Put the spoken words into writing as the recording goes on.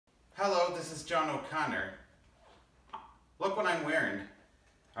Hello, this is John O'Connor. Look what I'm wearing.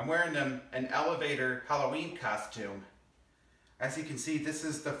 I'm wearing an elevator Halloween costume. As you can see, this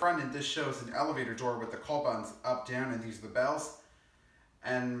is the front and this shows an elevator door with the call buttons up, down, and these are the bells.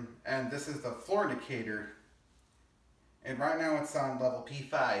 And this is the floor indicator. And right now it's on level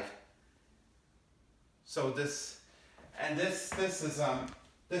P5. So this is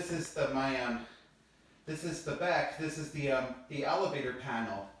the back. This is the elevator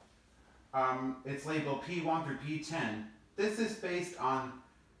panel. It's labeled P1 through P10. This is based on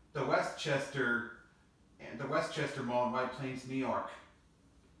the Westchester Mall in White Plains, New York.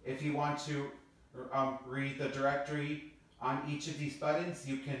 If you want to read the directory on each of these buttons,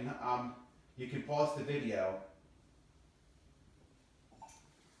 you can pause the video.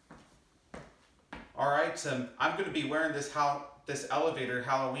 All right, I'm going to be wearing this elevator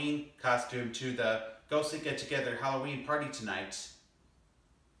Halloween costume to the Ghostly Get Together Halloween party tonight.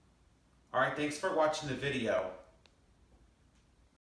 All right, thanks for watching the video.